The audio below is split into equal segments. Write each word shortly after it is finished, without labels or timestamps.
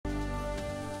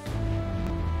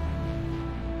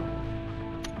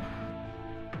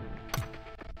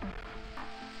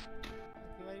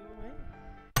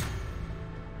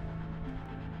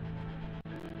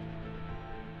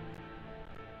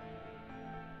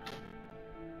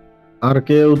আর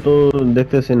কেউ তো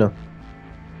দেখতেছি না।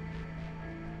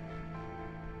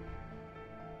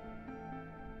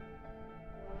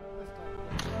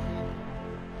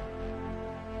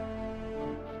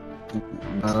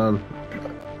 দাঁড়ান,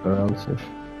 আনছে।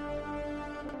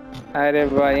 अरे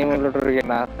भाई इमुलेटर के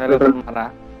ना पहले तो मारा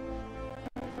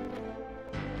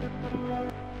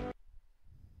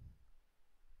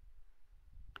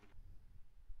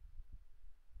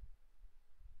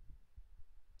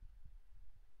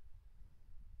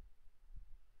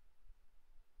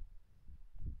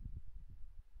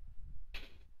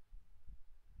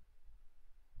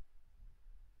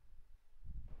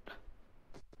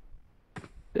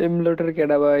इमुलेटर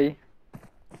केड़ा भाई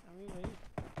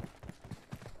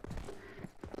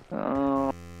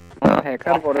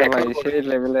हैकर পড়ে ভাই সেই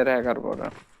লেভেলের হ্যাকার পড়ে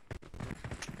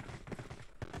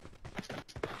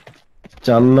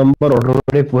 4 নম্বর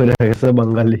অটোমেটিক পড়ে গেছে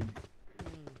বাঙালি।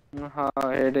 হ্যাঁ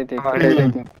এটাই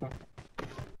দেখছি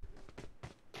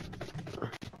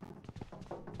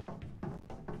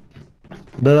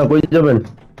দাদা কই যাবেন?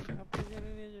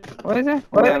 ওই যে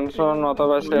ম্যানসন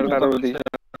অথবা শেল্টার ওদি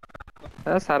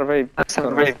সার্ভাইভ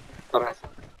করা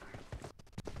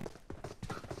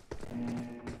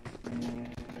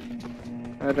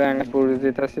র্যাঙ্ক পুশ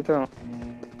দিতেছি তো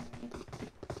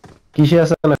কিসে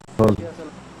আছেন এখন?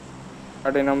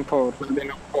 প্লাটিনাম 4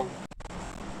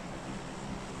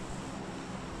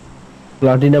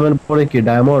 প্লাটিনামের পরে কি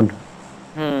ডায়মন্ড?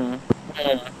 হুম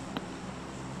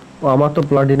ও আমার তো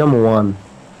প্লাটিনাম 1।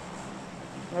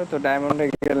 ওই তো ডায়মন্ডে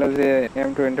গেলে যে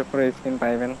M24 স্কিন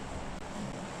পাইবেন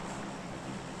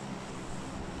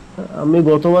আমি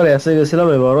গতবার এসে গেছিলাম,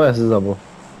 এবারও এসে যাব।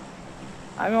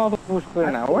 আমি অত পুশ করি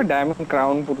না ওই ডায়মন্ড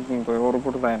ক্রাউন পর্যন্ত ওর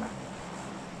উপর যায় না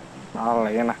ভালো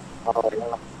লাগে না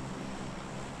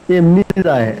এমনি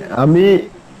যায়। আমি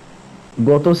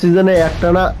গত সিজনে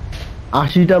একটানা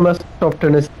 80টা ম্যাচ টপ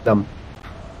 10 এ ছিলাম।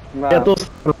 এত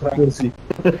বাস করছি।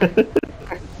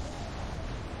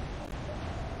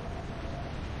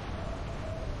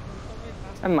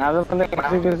 মাঝে মাঝে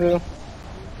কিছু কিছু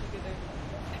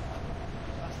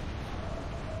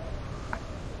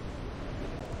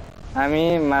আমি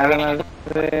মাঝে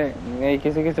মাঝে এই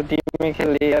কিছু কিছু টিমে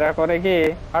খেলি এরা করে কি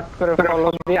হট করে ফলো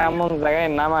দিয়ে এমন জায়গায়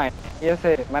নামায় ঠিক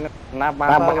আছে মানে না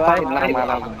বাঁচা যায় না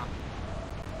মারা যায়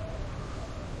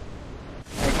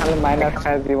খালি মাইনাস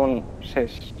খায় জীবন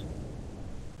শেষ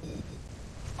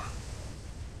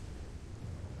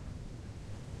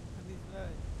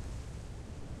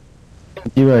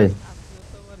জি ভাই,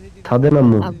 ছাদে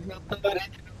নামু।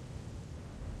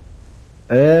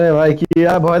 এ ভাই কি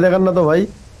আর ভয় দেখান না তো ভাই।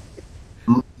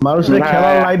 মানুষের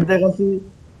খেলার ভাই লাইভ দেখাচ্ছি,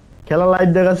 খেলার লাইভ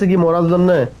দেখাচ্ছি কি মরার জন্য?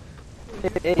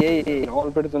 এই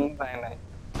অল্পের জন্য তাই নাই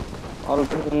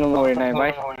অল্পের জন্য মরে নাই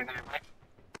ভাই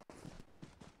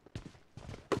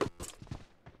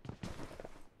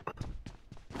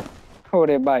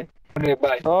ওরে ভাই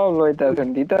সব লইতে আছেন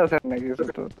দিতে আছেন না কিছু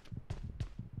তো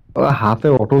ওরা হাতে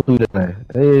অটো তুলে নেয়।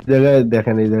 এই জায়গায়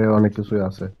দেখেন, এই জায়গায় অনেক কিছু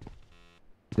আছে।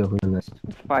 যখন নেয়।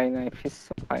 পাই নাই ফিস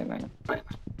পাই নাই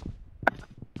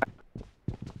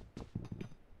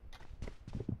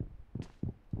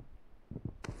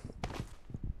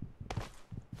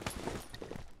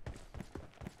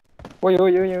ওই no,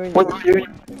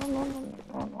 no, no,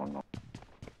 no, no, no.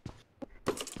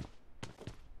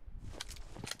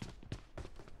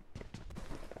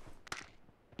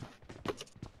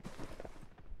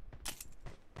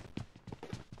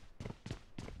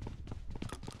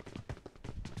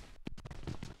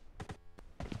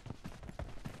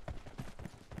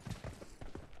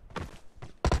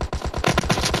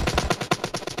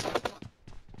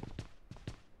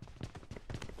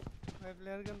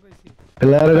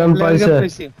 Player গান পাইছে?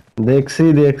 দেখছি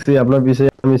দেখছি, আপনার পিছে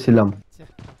আমি ছিলাম।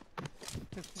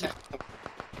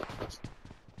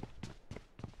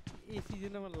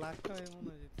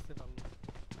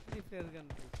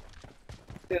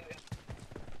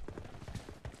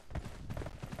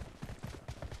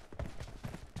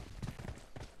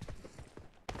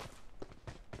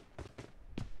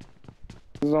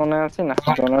 জোনে আছি না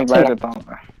জোনের বাইরে তো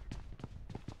আমরা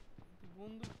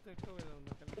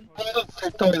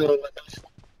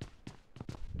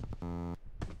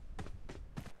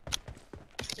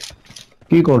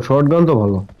কি কোন শর্ট গান তো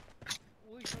ভালো।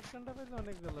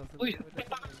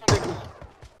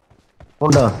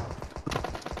 কোনটা?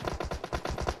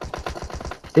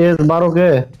 S12 কে?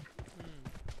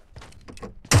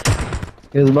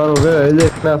 S12 কে এই যে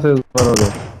এখানে আছে S12 K.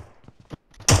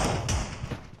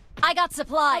 I got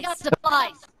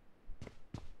supplies.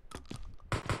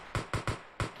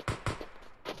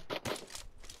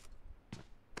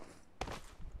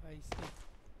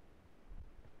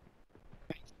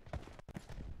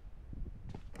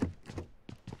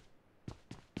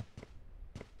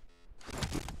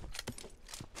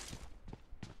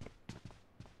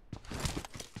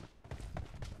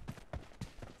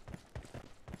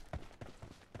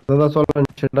 দাদা চলেন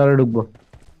সেটারে ঢুকবো।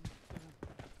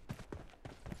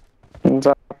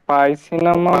 যা পাইছি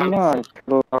না মামা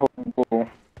ঢুকবো।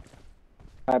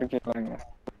 আর কি লাগে?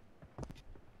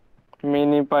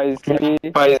 মিনি পাইছি,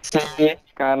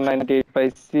 কার 98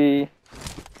 পাইছি।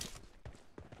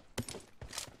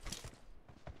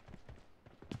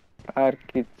 আর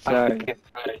কি চাই?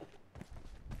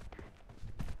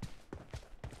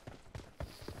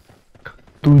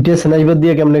 তুইটা স্নাইপার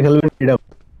দিয়ে কেমনে খেলবেন এটা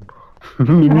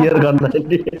মিনিয়ার গান নাই।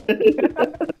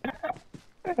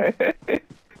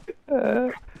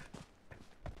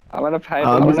 আমার ফাইভ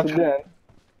আমি দেন।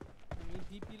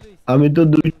 আমি তো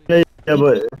দুইটাই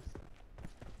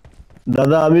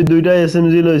দাদা আমি দুইটা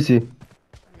এসএমজি লইছি,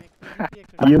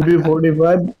 ইউপি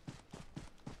 45,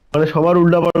 মানে সবার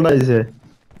উল্টা পাল্টা আছে।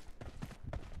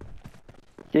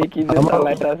 কে কি যে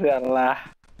চালাইতাছে আল্লাহ।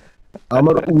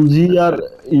 আমার উজি আর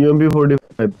ইউএমপি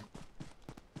 45।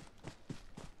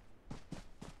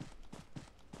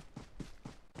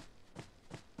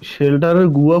 শেল্টারের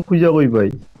গুয়া খুঁজা কই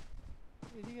পাই?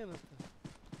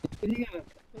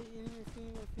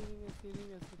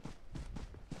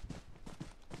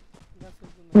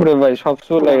 ওরে ভাই সব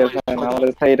চলে গেছে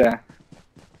আমাদের সাইরা।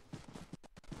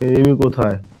 এনিমি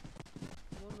কোথায়?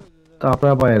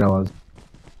 তাপড়া পায়ের আওয়াজ।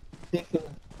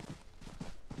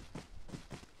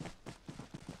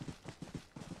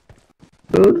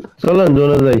 ধুর, চলেন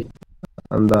জোনে যাই।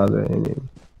 আন্দাজ এনিমি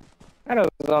আরে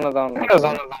জানা যাও না।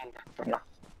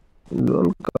 জোন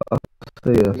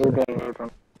কাছেই আছে। লুটন।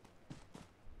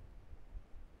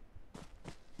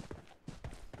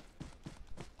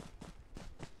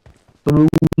 তবে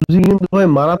উজি কিন্তু ভাই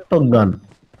মারাত্মক গান।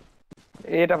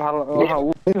 এটা ভালো, হ্যাঁ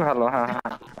উজি ভালো, হ্যাঁ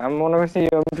হ্যাঁ। আমি মনে করছি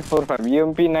ইউএমপি 45,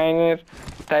 ইউএমপি 9 এর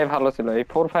টাই ভালো ছিল। এই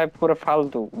 45 পুরো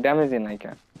ফালতু, ড্যামেজই নাই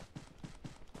কেন।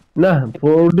 না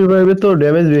 45 এ তো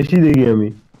ড্যামেজ বেশি দেখি আমি।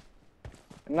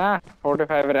 না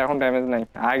 45 এর এখন ড্যামেজ নাই।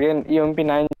 আগে ইউএমপি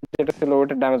 9 যেটা ছিল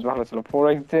ওটার ড্যামেজ ভালো ছিল।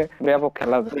 4x যে ব্যাপক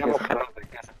খেলা যাচ্ছে।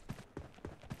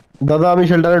 দাদা আমি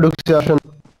শেল্টারে ঢুকছি, আসেন।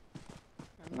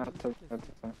 আচ্ছা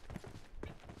আচ্ছা।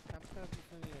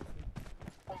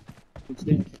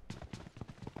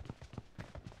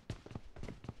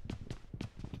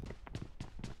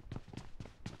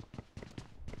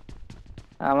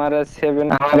 আমার 7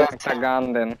 একটা গান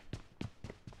দেন।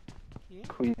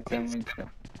 খুঁজে মুইজা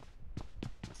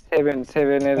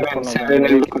 7 এর কোন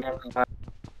গান?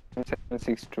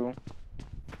 762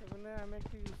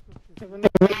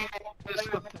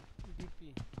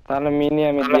 তাহলে মিনি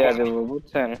আমি দিয়া দেবো,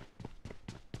 বুঝছেন?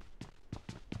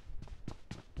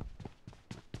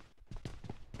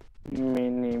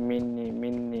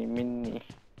 মিনি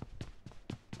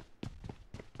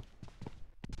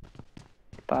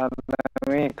তাহলে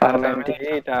আমি কার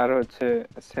 98 আর হচ্ছে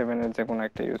 7 এর যে কোনো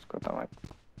একটা ইউজ করতাম আর কি।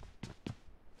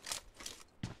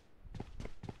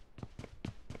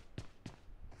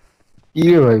 কি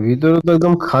রে ভাই, ভিতরে তো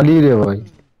একদম খালি রে ভাই।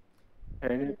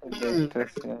 এই তো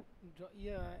দেখতেছি।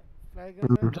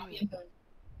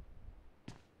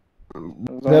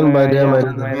 দেন বাইরে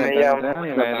মাইরে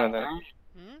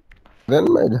দেন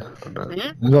মাইরে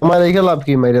জমা রেখে লাভ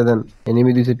কি, মাইরে দেন।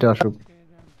 এনিমি দিছে আসুক।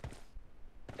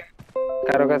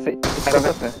 কারো কাছে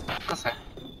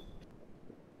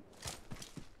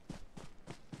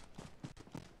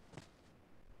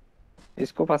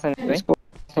স্কোপ আছে নাকি?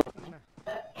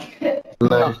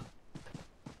 নাই।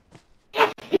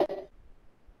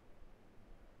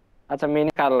 আচ্ছা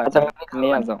মিনি কার লাগবে?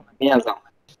 নিয়ে যাও।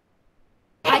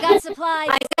 I got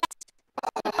supplies.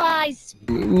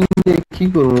 কি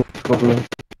করবো প্রবলেম?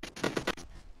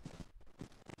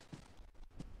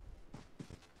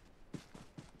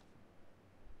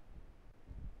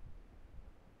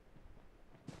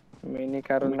 মিনি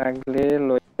কারো লাগলে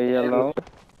লইয়া লও।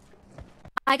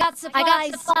 I got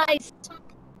supplies.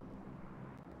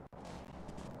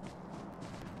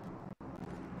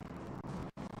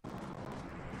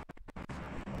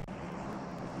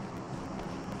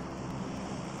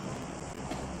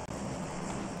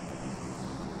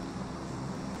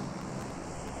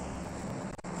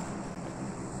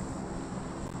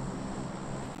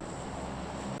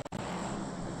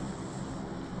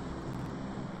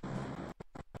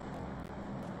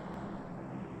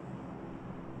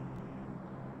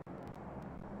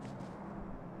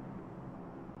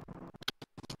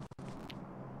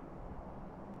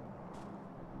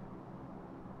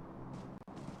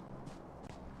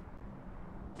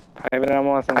 ফাইভের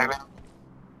আমও আছে না?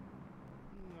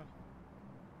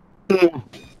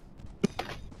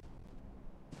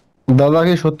 দাদা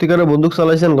কি সত্যিকারে বন্দুক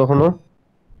চালাইছেন কখনো?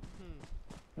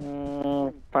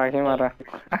 পাখি মারা।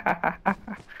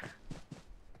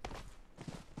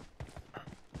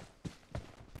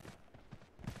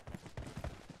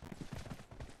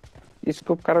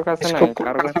 স্কোপ কারো কাছে নাই,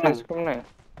 কারো কাছে স্কোপ নাই।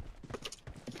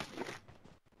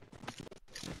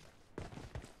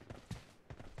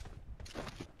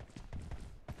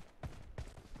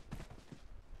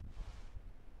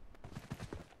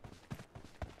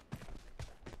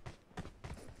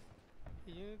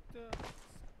 এই তো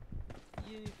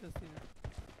নিতেছি না।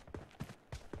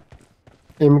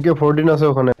 MK14 আছে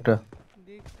ওখানে একটা।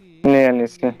 দেখছি নিয়ে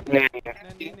নিছি, না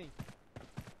নিয়ে নেই।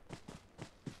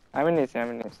 আমি নিছি।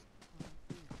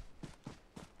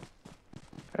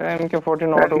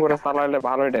 MK14 অটো করে চালাইলে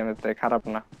ভালোই ড্যামেজ দেয়, খারাপ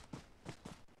না।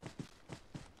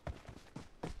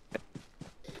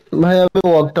 ভাই আমি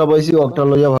ওয়াকটা পাইছি, ওয়াকটা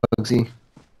লইয়া ভাগছি।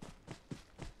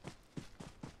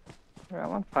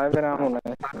 আমার 5 এর আমও নাই,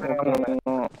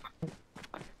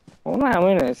 ও না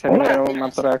আমি নাই 7 এর আমও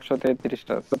মাত্র 133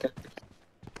 টা আছে।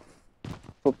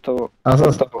 খুব তো আচ্ছা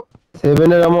 7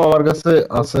 এর আমও আমার কাছে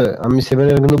আছে, আমি 7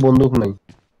 এর কিন্তু বন্দুক নাই।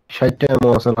 60টা আমও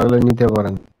আছে, লাগলে নিতে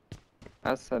পারেন।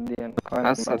 আচ্ছা দিয়েন, কয়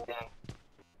নাম্বার?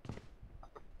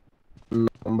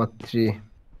 নাম্বার 3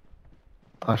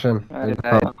 আসেন। আরে এই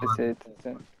খাও। আইতেছে।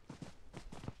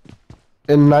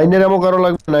 9 এর আমও কারো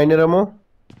লাগবে? 9 এর আমও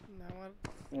না, আমার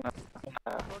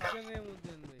শটগানের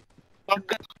মধ্যে ভাই।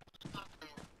 শটগান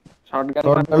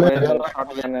শটগানের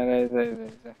শটগানের এই যে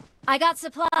I got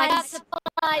supplies.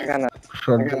 এখানে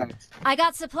shotgun I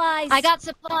got supplies. I got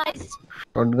supplies.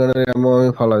 শটগানের আমও আমি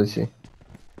ফালাইছি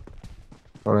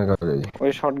অনেক আগে।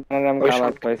 ওই শটগানের আমি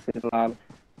কালার পাইছি লাল।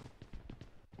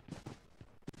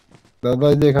 দাদা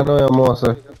এই যে এখানেও আমও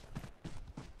আছে।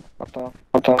 কত?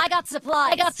 I got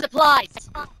supplies. I got supplies.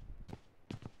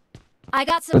 I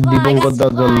got Dipankar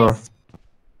দার জন্য।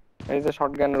 supplies. এই যে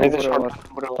শটগানের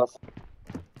উপরে বস।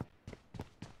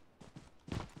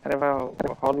 আরে ভাই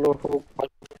হলো হোক,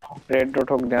 রেড ডট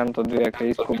হোক দেন তো, দুই একটা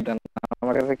স্কোপ দেন।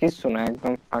 আমার কাছে কিচ্ছু না,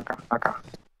 একদম ফাঁকা।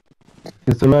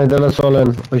 কিছু না, এটা চলেন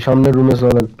ওই সামনের রুমে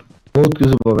চলেন, বহুত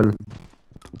কিছু পাবেন।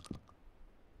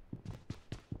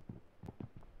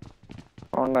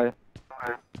 অনলাইন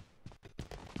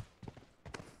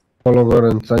ফলো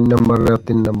করেন 4 নাম্বারে আর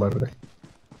 3 নাম্বারে।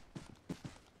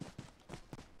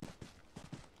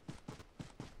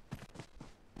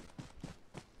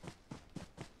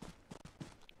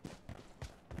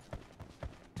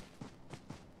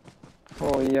 ও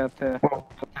ইয়াতে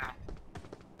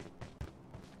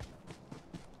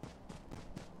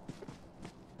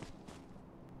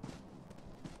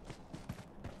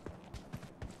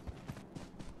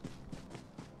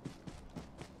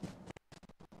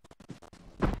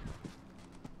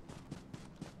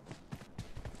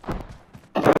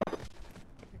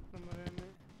এক নম্বরে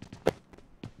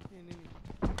এনিমি।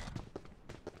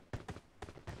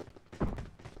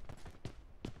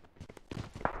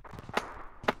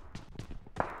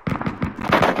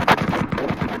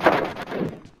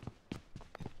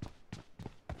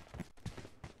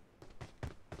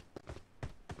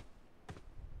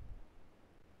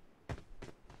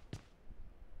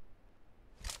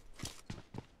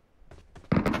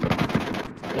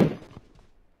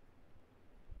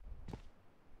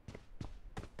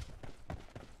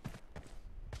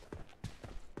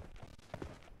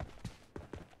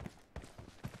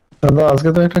 দাদা আজকে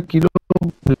তো একটা কিলো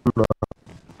দিল না।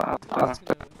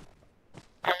 পাঁচটা।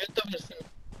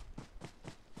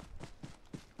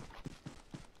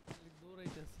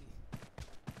 দৌড়াইতেছি।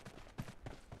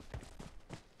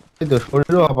 এই তো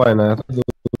শরীরও হাঁপায় না, এত দূর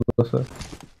আছে।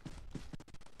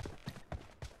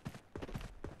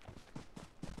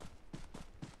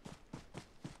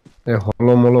 এই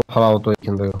হলমলো ফালাও তো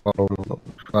এখান থেকে, হলমলো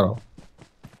ফালাও।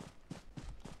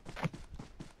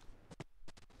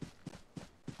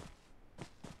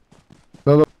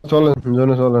 দাদা চলেন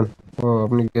জোনে চলেন। ও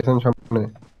আপনি গেছেন সামনে,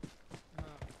 হ্যাঁ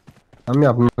আমি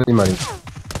আপনাকেই মারি।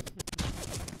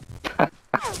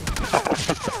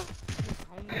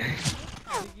 সাউন্ড নেই।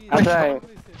 আচ্ছা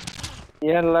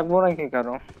ইয়ার লাগবো নাকি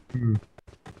কারো?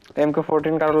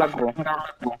 MK14 কারো লাগবো?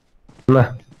 না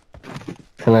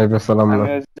স্নাইপার সালাম না।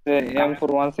 আমি হচ্ছে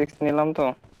M416 নিলাম তো।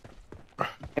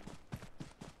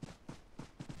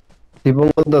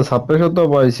 দীপঙ্কর দা সাপ্রেশর তো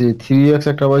পাইছি, 3x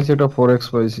একটা পাইছি, একটা 4x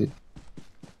পাইছি।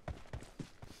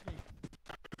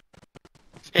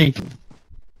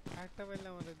 আরেকটা পাইলে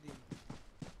আমাদের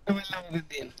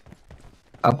দিন।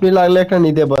 আপনি লাগলে একটা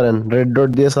নিতে পারেন, রেড ডট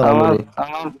দিয়ে আমার সারামনি।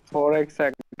 4x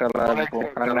একটা লাগবো,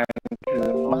 কারণ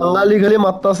বাঙালি খালি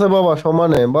মারতাছে বাবা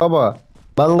সমানে, বাবা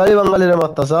বাঙালিরা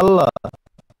মারতাছে। আল্লাহ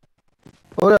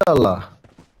ওরে আল্লাহ,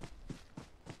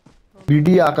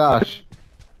 বিডি আকাশ।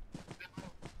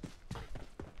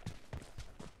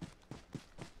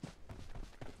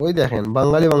 ওই দেখেন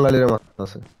বাঙালিরা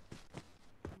মারতাছে।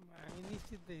 আমি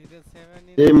নিশ্চিত এটা 7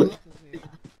 এই এর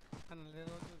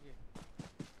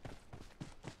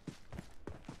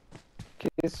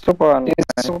কিছু করার নাই,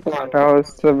 এটা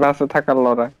হচ্ছে বাসে থাকার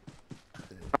লড়াই।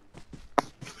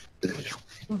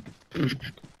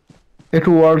 একটু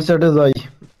ওয়ার্ড চ্যাটে যাই।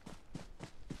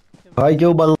 ভাই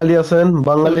কেউ বাঙালি আছেন?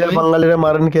 বাঙালিরা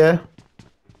মারেন কে?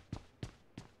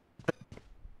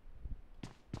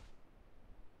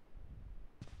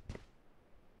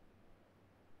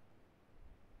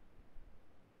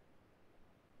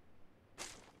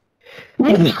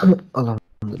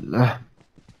 আলহামদুলিল্লাহ।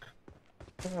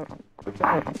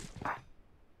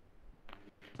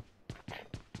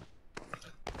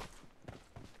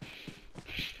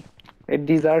 এই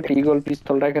ডিজার্ট ইগল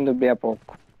পিস্তলটা কিন্তু ব্যাপক।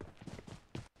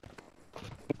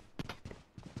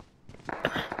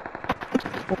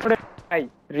 উপরে ভাই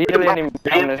রিয়েল এনিমি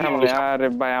সামনে সামনে, আরে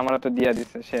ভাই আমরা তো দিয়া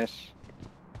দিছে শেষ।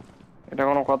 এটা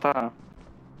কোনো কথা?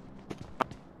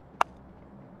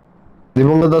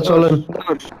 দিবঙ্গদা চলেন।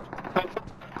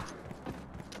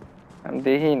 আমি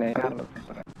দেখি নাই।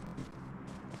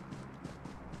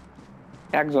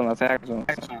 একজন আছে, একজন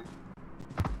আছে।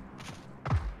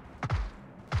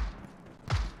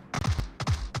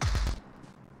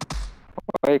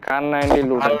 ওই কার 90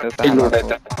 লুটাইতেছে আমার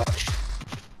উপর।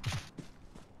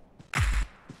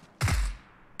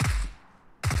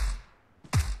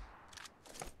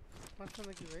 মারছো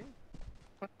নাকি ভাই?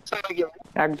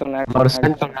 একজন মারছি।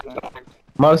 একজন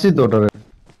মারছি তো ওটারে।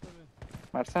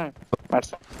 মারছেন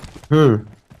মারছেন। হুম।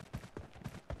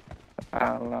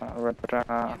 আল্লাহ বেটা।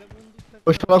 এনে বন্দুক থাকলে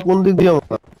ওই শালা কোন দিক দিয়ে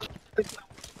মারলো?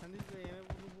 সানিস ভাই এনে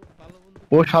ভালো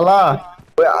বন্দুক ও শালা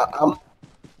ওই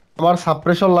আমার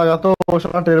সাপ্রেশন লাগাতো, ও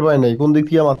শালা টের পায় নাই কোন দিক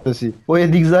দিয়ে মারতেছি। ও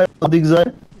এদিক যায় ওদিক যায়।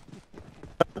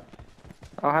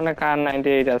 ওখানে কার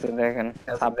 98 আছে দেখেন,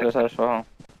 সাপ্রেসার সহ।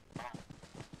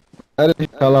 আরে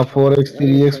শালা 4x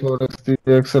 3x 4x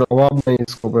 3x এর অভাব নেই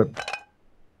স্কোপের।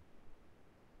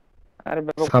 আর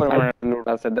ব্যাপক পরিমাণে লুট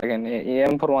আছে দেখেন,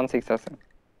 M416 আছে।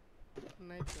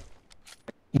 নাই তো।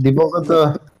 দিবঙ্গদা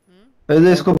হুম? এই যে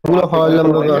স্কোপ গুলো ফালাইলাম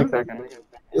দাদা, দেখেন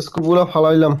স্কোপ গুলো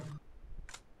ফালাইলাম।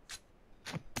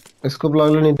 স্কোপ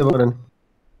লাগলে নিতে পারেন।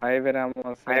 5 এর আমো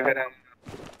আছে।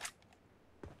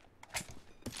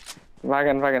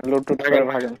 ভাগেন ভাগেন, লুট টুট করে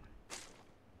ভাগেন।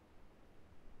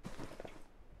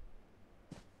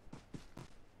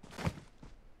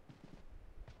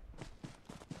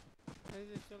 এই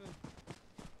যে চলেন।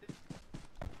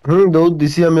 দৌড়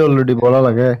দিছি আমি অলরেডি, বলা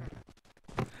লাগে।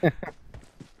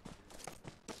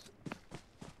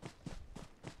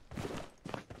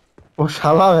 ও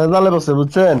শালা ভেজালে বসে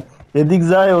বুঝছেন, এদিক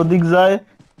যায় ওদিক যায়।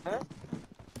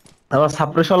 আমার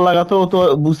সাপ্রেশন লাগাতো, ও তো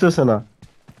বুঝতেছে না।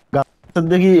 গাছের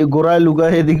দেখি গোড়ায়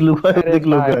লুকায়, এদিক লুকায় আরে ওদিক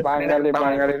ভাই লুকায়।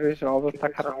 বাঙালির অবস্থা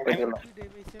খারাপ হয়ে গেল। এনে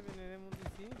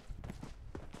দিছি।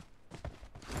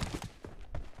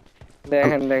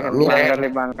 দেখেন দেখেন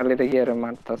বাঙালিতে কি আরে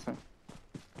মারতাছে।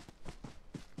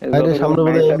 আরে সামনে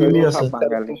বোধহয় এনিমি আছে।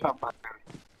 বাঙালি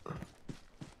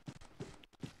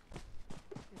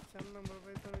 4 নম্বর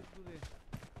ভাই তো অনেক দূরে।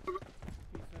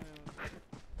 পিছনে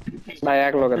আমাদের। ভাই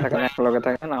এক লগে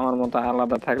থাকেন, আমার মতো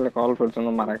আলাদা থাকলে অল্পের জন্য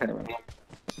মারা খাইবেন।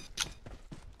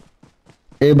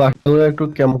 এই বাসাগুলো একটু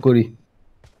ক্যাম্প করি,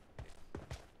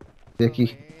 দেখি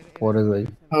এরা পরে যাই।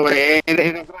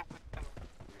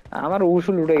 আমার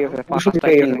উসুল উঠে গেছে, 5টা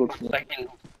কিল করছি।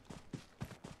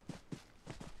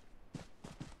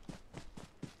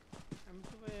 আমি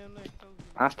তো ভাই এমন একটা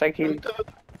 5টা কিল,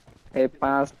 এই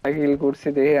 5টা কিল করছি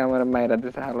দেখে আমার মায়েরা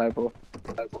দিতে হালাইবো।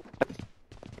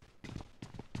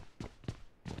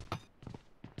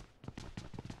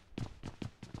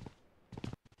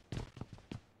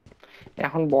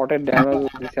 এখন বটের ড্যামেজ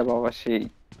দিছে বাবা সেই।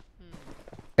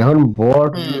 এখন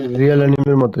বট রিয়েল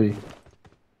এনিমির মতোই।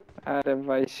 আরে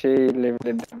ভাই সেই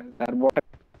লেভেলের ড্যামেজ, আর বটের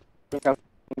কাছে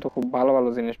কিন্তু খুব ভালো ভালো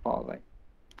জিনিস পাওয়া যায়।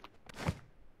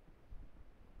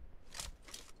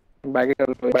 বাকিটা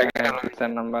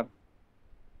 4 নাম্বার।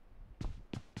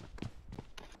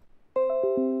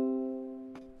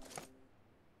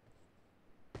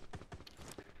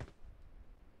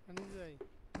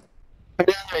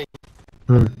 সানিস ভাই।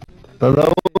 দাদা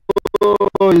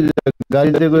ওই যে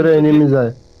গাড়িতে করে এনিমি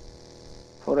যায়।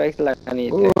 4x লাগা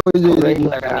নিয়েছে, ওই যে 4x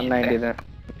লাগা 90 দেন।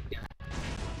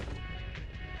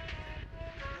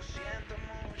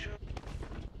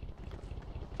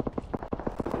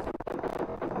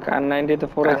 কার 90 তে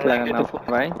 4x লাগা না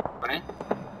ভাই।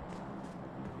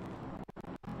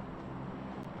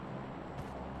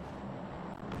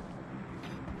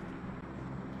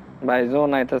 ভাই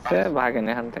জোন আইতাছে, ভাগেন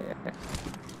এখান থেকে।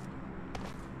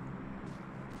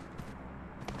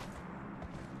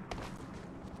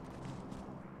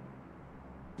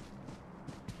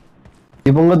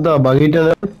 দিবঙ্গদা বাগিটা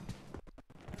নেন।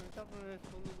 আমি তো আপনার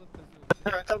ফলো করতেছি।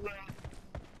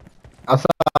 আচ্ছা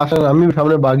আসেন, আমি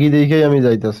সামনে বাগি দেখেই আমি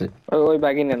যাইতাছি। ওই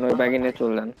বাগি নেন, ওই বাগি নিয়ে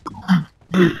চললেন।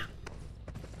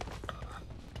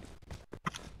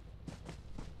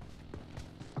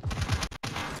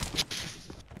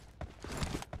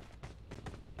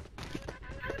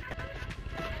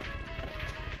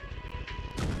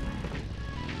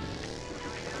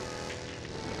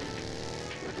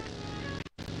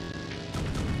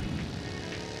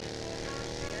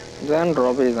 যান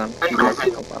ড্রপে যান, কি লেখা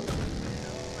কপাল।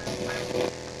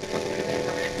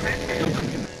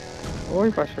 ওই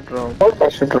পাশে ড্রপ।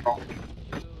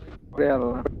 ওরে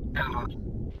আল্লাহ।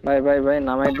 ভাই ভাই ভাই,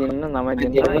 নামাই দিন না, নামাই দিন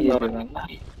না, ইয়েতে যান,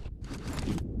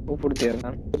 উপর দিয়ে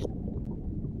যান।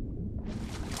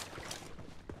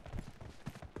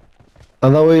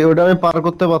 দাদা ওইটা আমি পার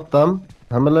করতে পারতাম,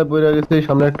 ঝামেলায় পড়ে গেছে। এই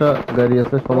সামনে একটা গাড়ি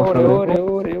আছে, সমস্যা ওরে নেই। ওরে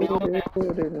ওরে ওরে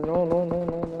ওরে, no no no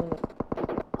no no.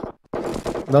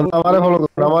 দাদা আমারে ফলো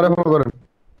করেন, আমারে ফলো করেন।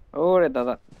 ওরে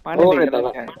দাদা, পানি দিয়ে গেলেন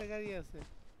খায়। একটা গাড়ি আছে।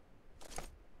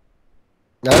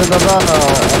 আরে দাদা,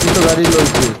 আমি তো গাড়ি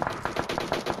লইছি।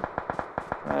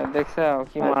 দেখছে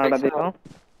কি মারাটা দিল।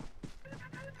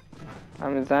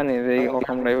 আমি জানি যে এই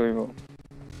রকমটাই হইব।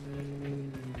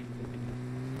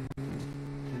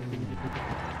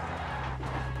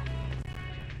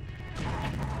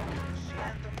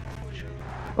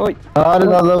 ওই আরে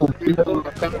দাদা,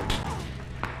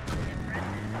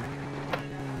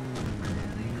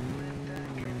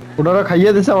 ওনারা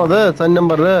খাইয়ে দিছে আমাদের 4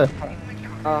 নাম্বার রে।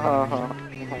 হ্যাঁ হ্যাঁ হ্যাঁ,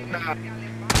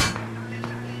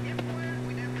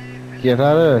 কেটা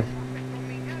রে?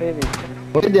 এই দিচ্ছে।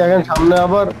 ওই দেখেন সামনে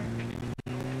আবার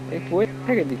এই কই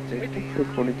থেকে দিচ্ছে, শুট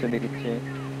পড়িচ্ছে দেখছি।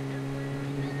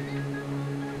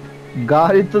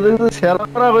 গাড়ি তো দেখতে সেরা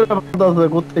করা করে আছে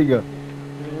কোত্থেকে।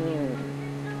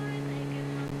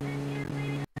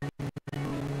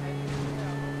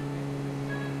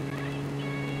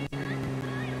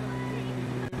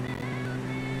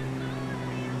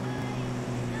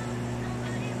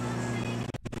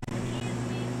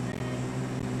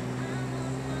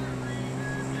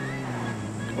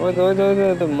 ওই তো ওই তো ওই তো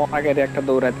ওই তো মরা গাড়ি একটা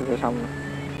দৌড়াইতেছে সামনে।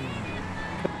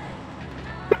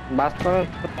 বাস করেন,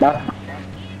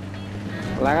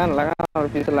 লাগান লাগান, ওর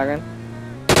পিছে লাগান।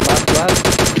 বাস বাস।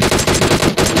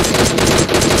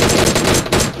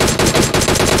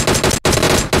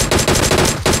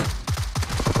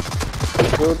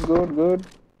 গুড গুড গুড,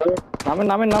 নামেন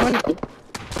নামেন নামেন।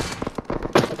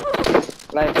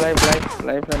 Life life life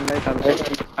life life life.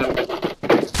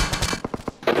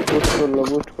 Boost করলো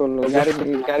বুস্ট করলো, গাড়ি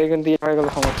গাড়ি কিন্তু ইয়ে হয়ে গেল,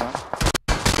 সমস্যা।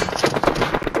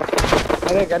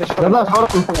 আরে গাড়ি সরান। দাদা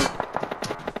সরুন।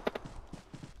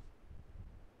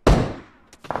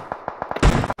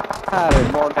 আরে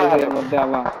বটের মধ্যে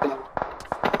আবার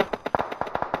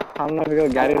সামনের দিকে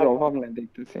গাড়ির অভাব নেই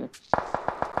দেখতেছি।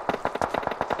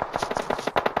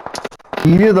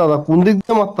 কি রে দাদা, কোন দিক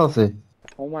দিয়ে মারতাছে?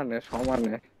 সমানে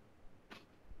সমানে।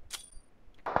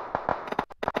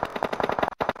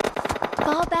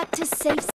 Fall back to safe